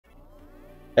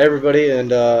Hey everybody,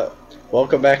 and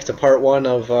welcome back to part one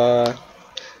of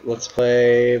Let's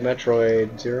Play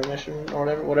Metroid Zero Mission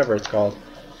or whatever it's called.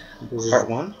 Part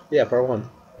 1? Yeah, part one.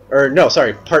 Or no,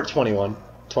 sorry, part 21.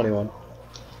 21.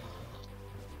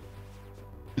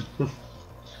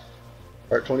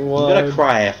 Part 21. I'm gonna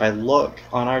cry if I look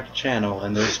on our channel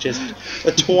and there's just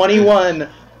 21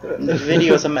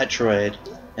 videos of Metroid,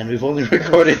 and we've only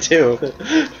recorded 2.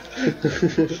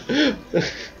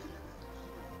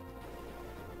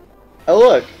 Oh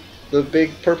look, the big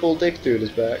purple dick dude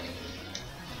is back.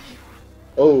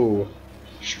 Oh,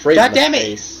 straight God in the damn it!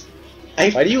 face.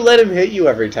 Why do you let him hit you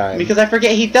every time? Because I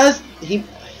forget he does.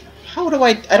 How do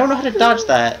I don't know how to dodge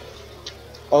that.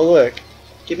 Oh look,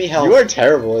 Give me help. you are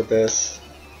terrible at this.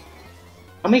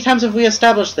 How many times have we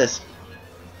established this?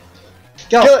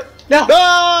 Go! Kill it! No!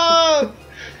 No!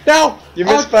 No! You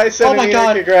missed by 7 Oh my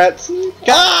god! Congrats!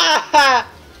 Ah!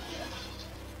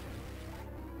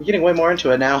 I'm getting way more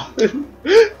into it now.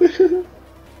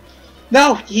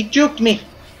 No! He juked me!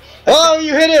 Oh,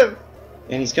 you hit him!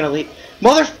 And he's gonna leave.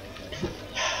 Mother!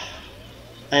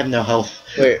 I have no health.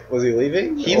 Wait, was he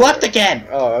leaving? He Or- left again!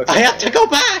 Oh, okay. I have to go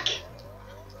back!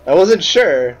 I wasn't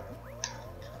sure.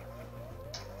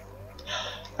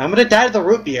 I'm gonna die to the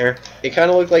root beer. It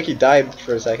kind of looked like he died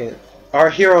for a second.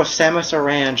 Our hero Samus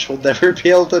Aranch will never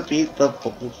be able to beat the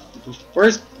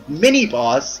first mini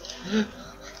boss.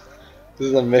 This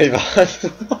is a mini boss.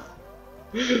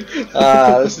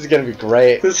 This is gonna be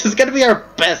great. This is gonna be our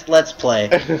best Let's Play.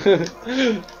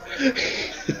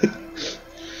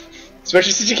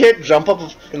 Especially since you can't jump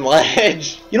up in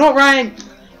ledge. You know what, Ryan?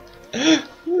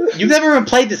 You've never even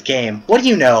played this game. What do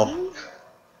you know?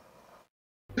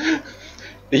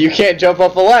 You can't jump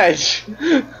up a ledge.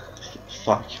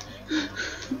 Fuck.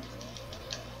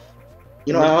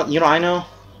 You know I know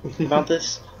about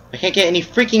this? I can't get any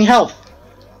freaking health.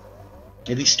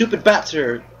 And these stupid bats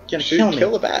are gonna kill me.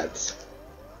 Kill the bats.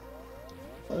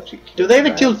 Why don't you kill Do they the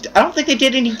even do? bats? I don't think they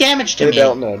did any damage to me. They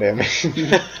dealt no damage.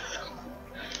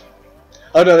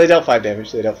 Oh no, they dealt 5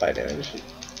 damage. They dealt 5 damage.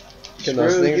 Can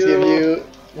those Screw things you. give you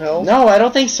health? No, I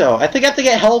don't think so. I think I have to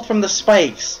get health from the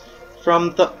spikes.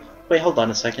 From the... Wait, hold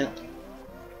on a second.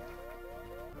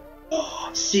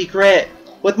 Secret!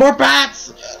 With more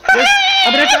bats!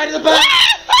 I'm gonna die to the bat!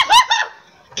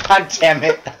 God damn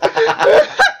it.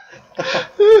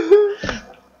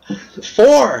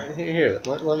 4! Here,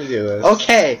 let me do this.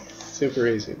 Okay. Super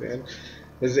easy, man.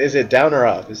 Is it down or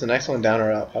up? Is the next one down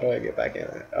or up? How do I get back in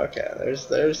it? Okay,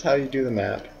 there's how you do the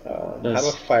map. How do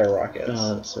fire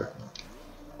rockets? Sir.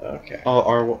 Okay.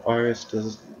 Oh, R is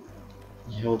does...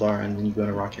 You hold R and then you go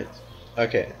to rockets.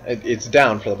 Okay, it's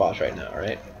down for the boss right now,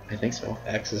 right? I think so.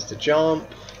 X is to jump.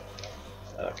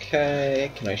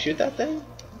 Okay, can I shoot that thing?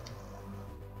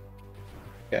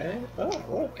 Okay. Oh,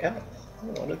 look, F. Oh,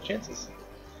 what are the chances?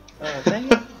 Oh, dang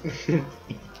it.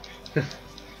 That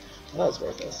was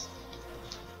worthless.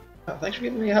 Oh, thanks for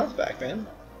giving me your health back, man.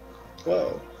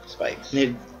 Whoa, spikes.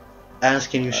 Need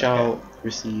ask and you shall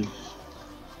receive.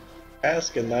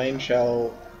 Ask and 9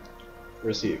 shall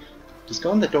receive. Just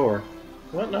go in the door.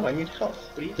 What? No, I need health.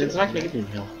 What are you doing? It's not gonna give you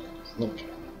health. Look.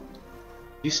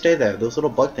 You stay there. Those little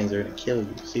bug things are gonna kill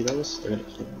you. See those? They're gonna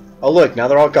kill you. Oh look, now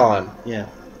they're all gone. Yeah.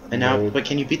 And now, No. but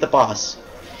can you beat the boss?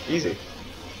 Easy.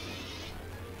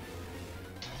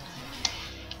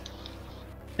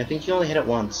 I think you only hit it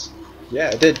once. Yeah,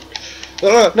 I did.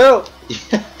 No!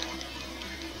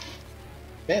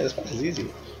 Man, this boss is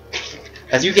easy.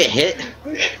 As you get hit.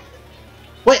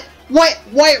 What? What?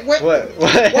 What? What? What?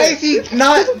 Why is he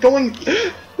not going?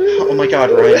 Oh my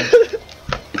God, Ryan!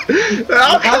 You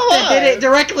have to hit it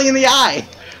directly in the eye.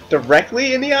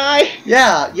 Directly in the eye?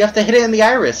 Yeah, you have to hit it in the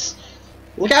iris.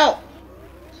 Look out!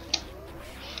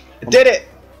 I did it!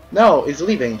 No, he's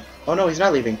leaving. Oh no, he's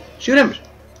not leaving. Shoot him!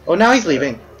 Oh, now he's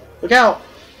leaving. Look out!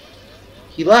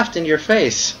 He left in your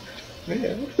face.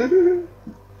 Yeah.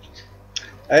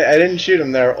 I didn't shoot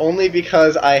him there only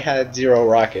because I had 0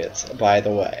 rockets, by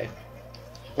the way.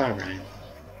 Wow, Ryan.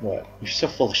 What? You're so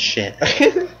full of shit.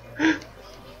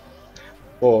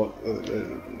 Well,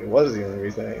 it was the only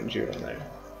reason I didn't shoot him there.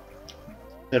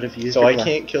 But if you So I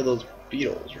can't kill those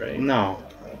beetles, right? No.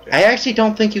 Okay. I actually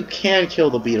don't think you can kill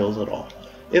the beetles at all.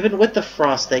 Even with the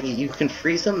frost thing, you can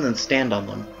freeze them and then stand on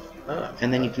them. Ah,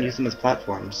 And then you can use them as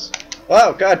platforms.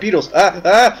 Oh god, beetles! Ah!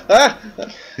 Ah! Ah!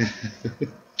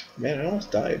 Man, I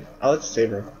almost died. Oh, let's save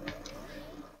her.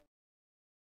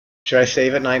 Should I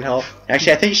save at 9 health?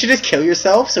 Actually, I think you should just kill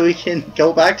yourself so we can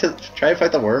go back to try to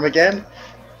fight the worm again.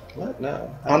 What?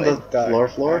 No. How On did the I die?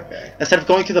 floor. Okay. Instead of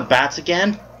going through the bats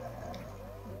again.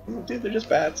 Dude, they're just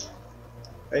bats.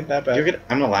 Ain't that bad.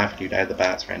 I'm gonna laugh at you die to the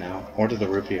bats right now. Or to the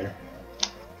root beer.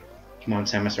 Come on,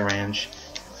 Samus Orange.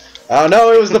 Oh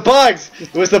no, it was the bugs!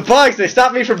 It was the bugs! They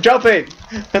stopped me from jumping!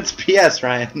 That's PS,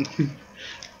 Ryan.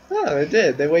 Oh, they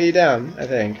did. They weigh you down, I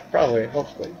think. Probably,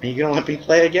 hopefully. Are you gonna let me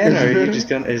play again, or are you just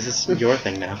gonna... Is this your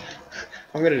thing now?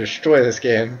 I'm gonna destroy this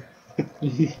game.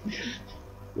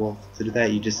 Well, to do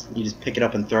that, you just pick it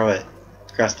up and throw it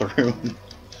across the room.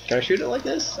 Can I shoot it like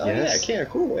this? Oh Yes. yeah, I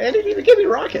can. Cool. And it didn't even give me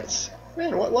rockets.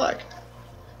 Man, what luck.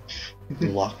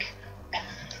 Luck.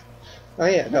 Oh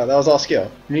yeah, no, that was all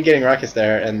skill. Me getting rockets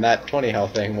there and that 20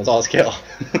 health thing was all skill.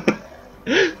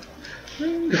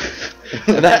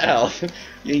 And that health.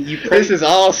 This is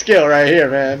all skill right here,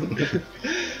 man.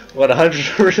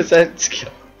 100% skill.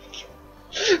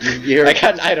 I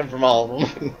got an item from all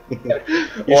of them.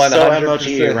 You're so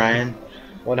MLG, Ryan.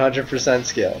 100%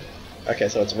 skill. Okay,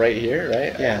 so it's right here,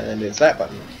 right? Yeah. And it's that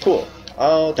button. Cool.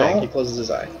 Oh, dang, Don't- he closes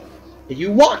his eye.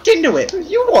 You walked into it!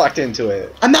 You walked into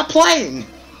it. I'm not playing!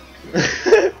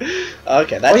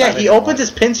 Okay, that's Oh yeah, he opens his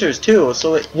pincers too,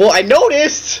 so it... Well, I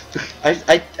noticed!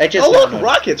 I just... Oh look, no.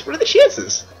 rockets! What are the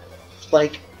chances?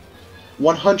 Like,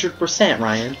 100%,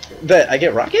 Ryan. That I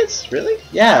get rockets? Really?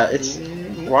 Yeah, it's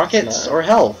No, rockets it's not. or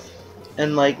health.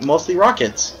 And like, mostly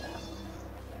rockets.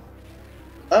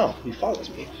 Oh, he follows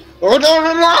me. Oh, no,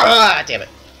 ah, damn it.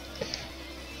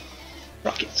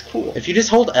 Rockets, cool. If you just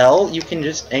hold L, you can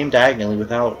just aim diagonally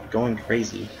without going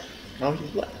crazy. Now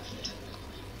he's left.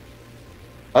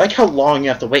 I like how long you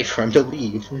have to wait for him to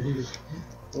leave.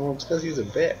 Well, it's because he's a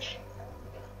bitch.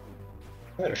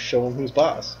 I gotta show him who's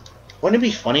boss. Wouldn't it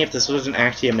be funny if this wasn't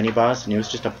actually a mini-boss and it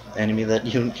was just an enemy that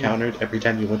you encountered every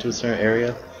time you went to a certain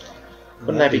area?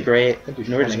 Wouldn't that be great? that'd be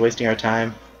And we're just funny. wasting our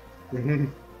time.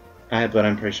 But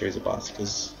I'm pretty sure he's a boss,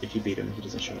 because if you beat him, he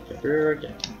doesn't show up ever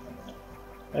again.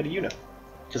 How do you know?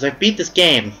 Because I beat this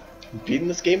game! You've beaten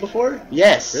this game before?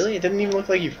 Yes! Really? It didn't even look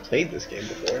like you've played this game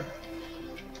before.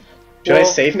 Should I Well-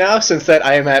 save now, since that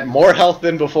I am at more health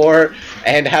than before,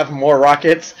 and have more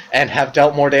rockets, and have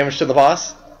dealt more damage to the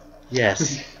boss?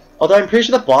 Yes. Although I'm pretty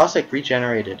sure the boss like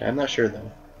regenerated. I'm not sure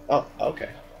though. Oh, okay.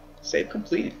 Save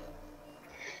complete.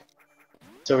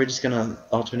 So we're just gonna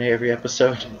alternate every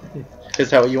episode? Is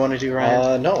that what you want to do,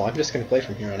 Ryan? No, I'm just gonna play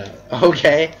from here on out.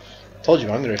 Okay. Told you,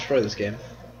 I'm gonna destroy this game.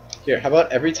 Here, how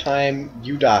about every time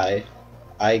you die,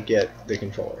 I get the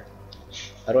controller?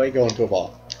 How do I go into a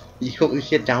ball? You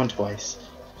hit down twice.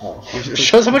 Oh. It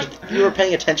shows how much you were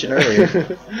paying attention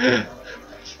earlier.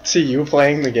 See you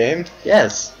playing the game?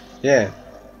 Yes. Yeah.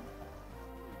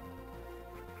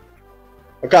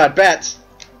 Oh god, bats!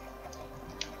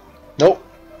 Nope.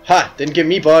 Ha! Didn't give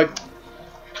me bug.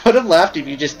 I would have laughed if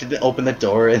you just didn't open the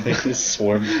door and they just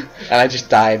swarmed. And I just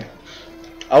died.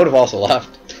 I would have also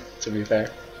left, to be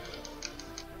fair.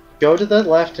 Go to the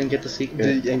left and get the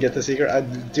secret. And get the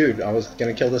secret? Dude, I was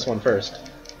gonna kill this one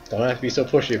first. Don't have to be so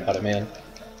pushy about it, man.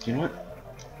 You know what?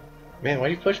 Man, why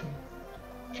do you push me?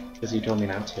 Because you told me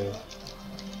not to.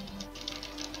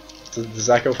 Does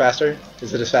that go faster?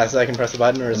 Is it as fast as I can press the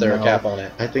button, or is there a No. cap on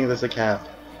it? I think there's a cap.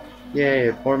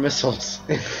 Yay, more missiles.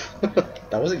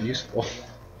 That wasn't useful.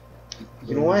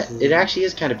 You know what? It actually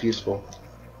is kind of useful.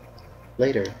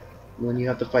 Later, when you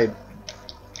have to fight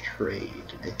trade,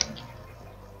 I think.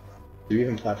 Do you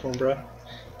even platform, bro?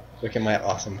 Look at my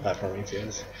awesome platforming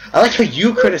skills. I like how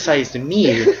you criticized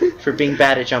me for being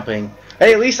bad at jumping.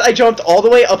 Hey, at least I jumped all the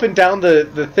way up and down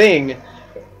the thing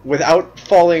without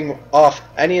falling off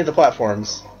any of the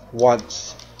platforms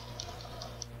once.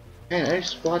 Man, I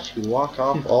just watched you walk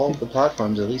off all the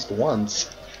platforms at least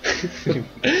once.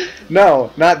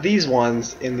 No, not these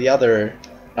ones. In the other,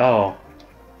 Oh.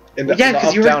 in the, Yeah, the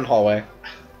 'cause you were- up-down hallway.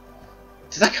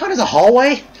 Does that count as a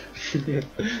hallway?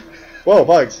 Whoa,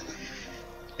 bugs!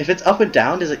 If it's up and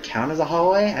down, does it count as a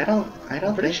hallway? I don't I'm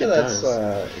pretty think sure it that's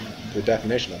does. the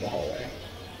definition of the hallway.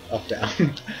 Up down.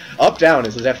 Up down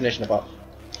is the definition of up.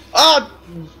 Ah,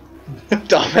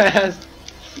 dumbass!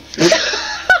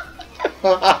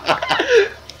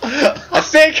 I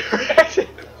stand corrected.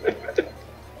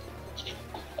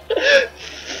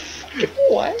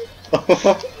 What?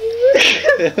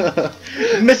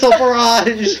 Missile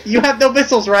barrage! You have no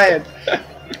missiles, Ryan!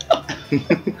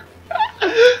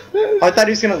 I thought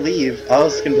he was gonna leave. I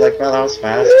was gonna be like, well, that was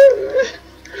fast.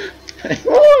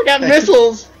 Oh, I got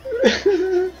missiles!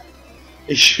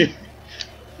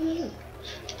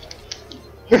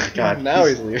 God, now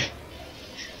he's leaving.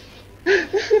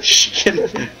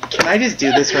 Can I just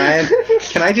do this, Ryan?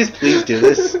 Can I just please do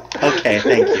this? Okay,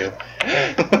 thank you.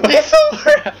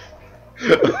 Missile!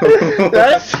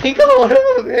 Not a single one of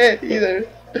them hit either.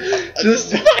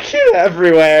 Just fucking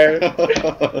everywhere.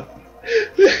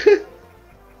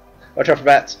 Watch out for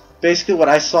bats. Basically, what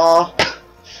I saw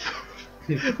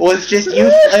was just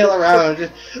you flail around,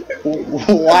 just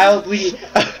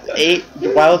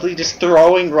wildly just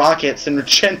throwing rockets in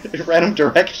random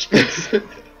directions.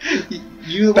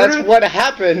 That's what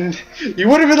happened. You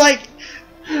would have been like,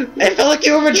 I felt like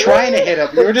you weren't trying to hit him.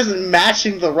 You were just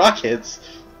mashing the rockets.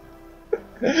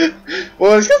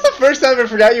 Well, it's just the first time I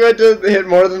forgot you had to hit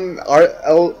more than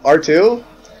R2.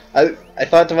 I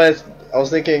thought to myself, I was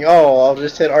thinking, oh, I'll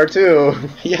just hit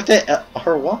R2. You have to hit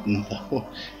R1 though.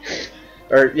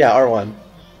 Or yeah, R1.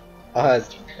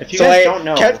 If you So guys I don't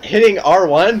know, kept hitting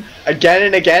R1 again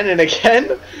and again and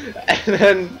again, and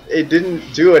then it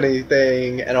didn't do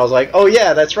anything, and I was like, oh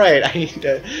yeah, that's right, I need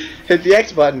to hit the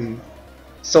X button.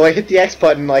 So I hit the X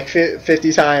button like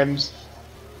 50 times.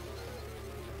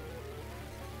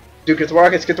 Dude, get the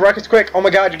rockets quick! Oh my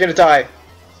god, you're gonna die!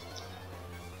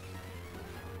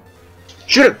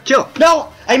 Shoot him! Kill!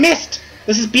 no, I missed.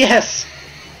 This is BS.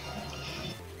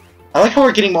 I like how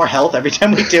we're getting more health every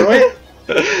time we do it.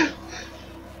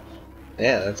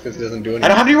 Yeah, that's because he doesn't do anything. I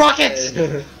don't have any rockets.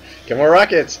 Get more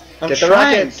rockets! I'm Get the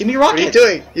trying. rockets! Give me What are you rockets.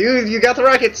 doing? You got the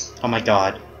rockets! Oh my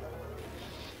god.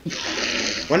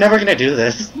 We're never gonna do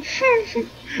this.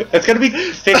 It's gonna be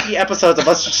 50 episodes of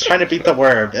us just trying to beat the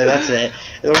worm, and that's it.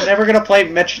 We're never gonna play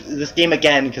this game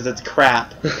again because it's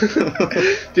crap.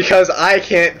 Because I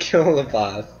can't kill the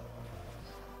boss.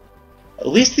 At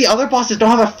least the other bosses don't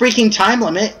have a freaking time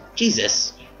limit.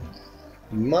 Jesus.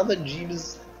 Mother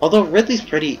Jeebus. Although Ridley's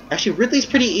pretty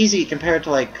easy compared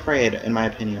to like Kraid, in my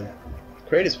opinion.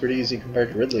 Kraid is pretty easy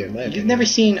compared to Ridley, in my opinion. You've never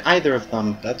seen either of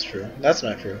them. That's true. That's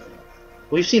not true.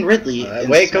 We've seen Ridley.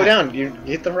 Wait, go down. You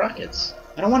hit the rockets.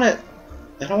 I don't want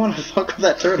to fuck with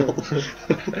that turtle.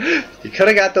 You could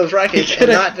have got those rockets and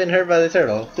not been hurt by the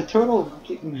turtle. The turtle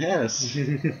kicked my ass.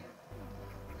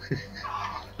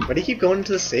 Why do you keep going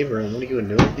into the save room? What are you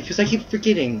doing? Because I keep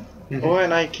forgetting.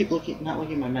 And I keep not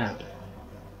looking at my map.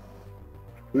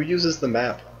 Who uses the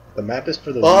map? The map is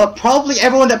for the probably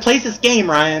everyone that plays this game,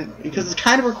 Ryan, because it's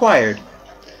kind of required.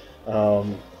 Not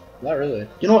really.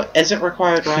 You know what isn't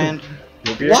required, Ryan?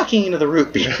 Root beer? Walking into the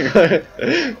root beer.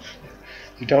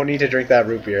 You don't need to drink that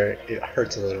root beer. It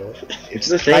hurts a little. It's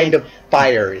This kind ain't- of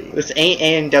fiery. This ain't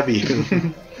A&W.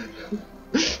 The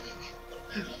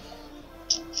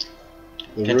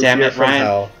God root damn beer it, from Ryan.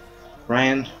 hell.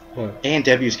 Ryan, What?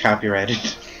 A&W's copyrighted.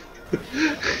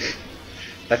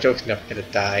 That joke's never gonna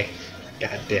die.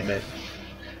 God damn it.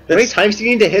 How many times do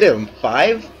you need to hit him?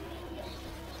 5?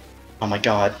 Oh my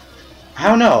god. I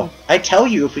don't know. I'd tell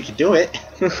you if we could do it.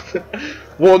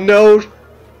 Well, no.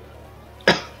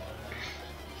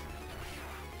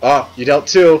 Oh, you dealt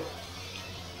 2.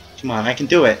 Come on, I can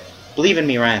do it. Believe in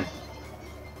me, Ryan.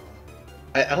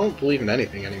 I don't believe in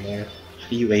anything anymore.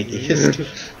 You atheist.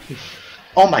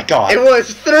 Oh my god. It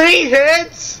was 3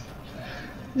 hits?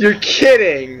 You're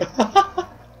kidding.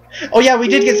 Oh yeah, we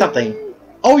did get something.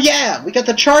 Oh yeah, we got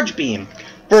the charge beam.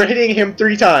 For hitting him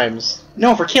 3 times.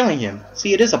 No, for killing him.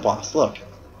 See, it is a boss, look.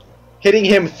 Hitting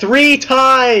him 3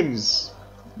 times!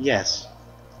 Yes.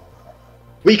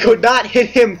 We could not hit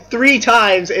him 3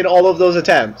 times in all of those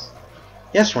attempts.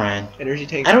 Yes, Ryan. Energy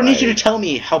tank. I don't need you to tell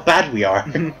me how bad we are.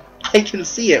 I can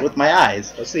see it with my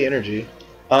eyes. What's the energy?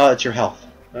 It's your health.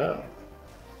 Oh.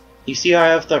 You see how I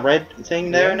have the red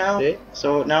thing there Yeah, now? yeah.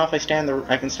 So now if I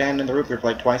can stand in the root beer for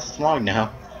like twice as long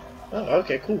now. Oh,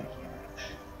 okay, cool.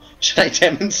 Should I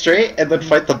demonstrate and then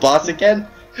fight the boss again?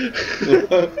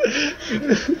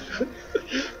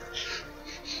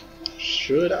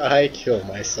 Should I kill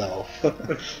myself?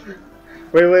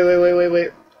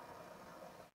 Wait.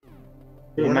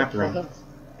 Ooh, map room.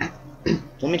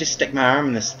 Let me just stick my arm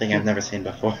in this thing I've never seen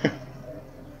before. I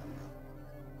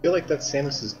feel like that's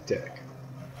Samus's dick.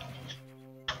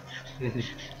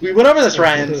 We went over this,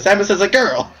 Ryan. Samus is a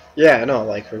girl. Yeah, no,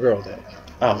 like her girl dick.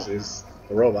 Oh. This is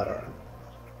the robot arm.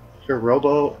 Her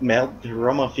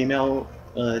Romo female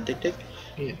dick?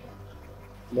 Yeah.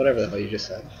 Whatever the hell you just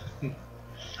said.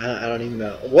 I don't even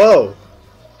know. Whoa!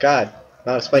 God,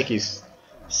 not a Spikies.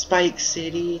 Spike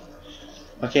City.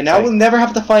 Okay, now we'll never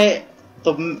have to fight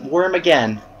the worm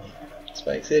again.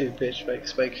 Spike City, bitch.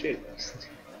 Spike shit.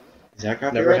 Is that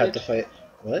copyrighted? Never had to fight.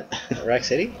 What? Rack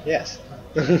City? Yes.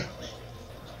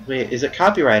 Wait, is it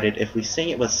copyrighted if we sing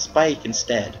it with Spike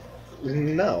instead?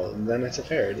 No, then it's a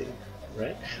parody,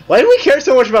 right? Why do we care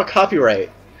so much about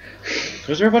copyright?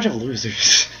 Those are a bunch of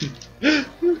losers.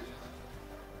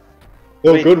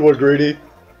 Oh, Wait. good one, Grady.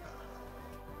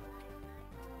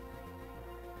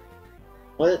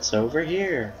 What's over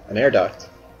here? An air duct.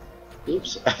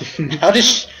 Oops. How did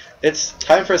it's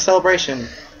time for a celebration.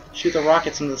 Shoot the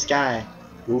rockets in the sky.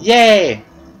 Oof. Yay!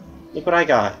 Look what I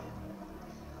got.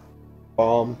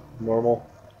 Bomb. Normal.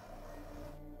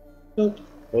 Nope.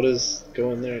 What is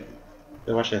going there?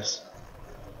 Wait, watch this.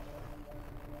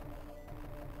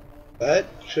 That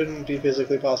shouldn't be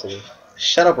physically possible.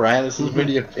 Shut up, Ryan. This is a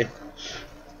video game.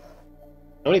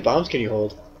 How many bombs can you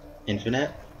hold?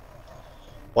 Infinite?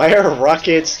 Why are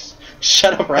rockets?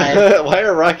 Shut up, Ryan. Why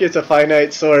are rockets a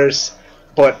finite source,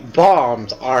 but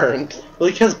bombs aren't? Well,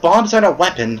 because bombs aren't a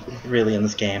weapon, really, in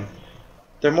this game.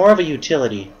 They're more of a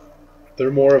utility.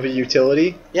 They're more of a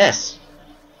utility. Yes.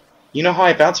 You know how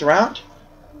I bounce around?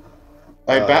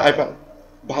 I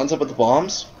bounce up with the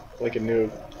bombs. Like a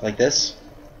noob. Like this.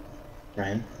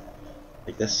 Ryan.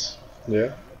 Like this.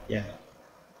 Yeah. Yeah.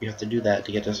 You have to do that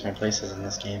to get to certain places in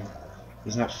this game.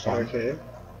 Isn't that fun? Okay.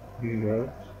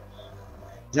 No.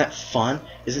 Isn't that fun?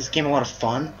 Is this game a lot of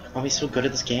fun? Are we so good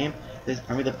at this game?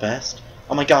 Are we the best?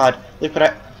 Oh my god, look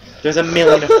what there's a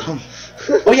million of them.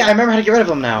 Oh yeah, I remember how to get rid of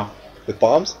them now. With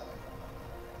bombs?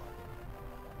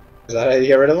 Is that how you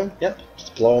get rid of them? Yep.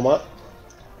 Just blow them up?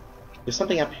 There's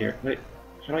something up here. Wait,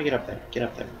 how do I get up there? Get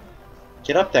up there.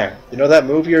 Get up there. You know that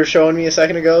move you were showing me a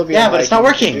second ago? Yeah, but it's not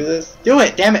working. Do this? Do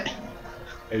it, damn it.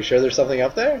 Are you sure there's something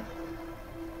up there?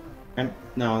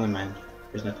 No, never mind.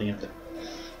 There's nothing up there.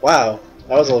 Wow,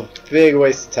 that was a big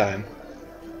waste of time.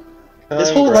 This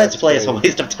whole Let's Play is a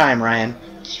waste of time, Ryan.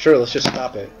 It's true, let's just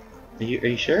stop it. Are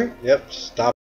you sure? Yep, just stop.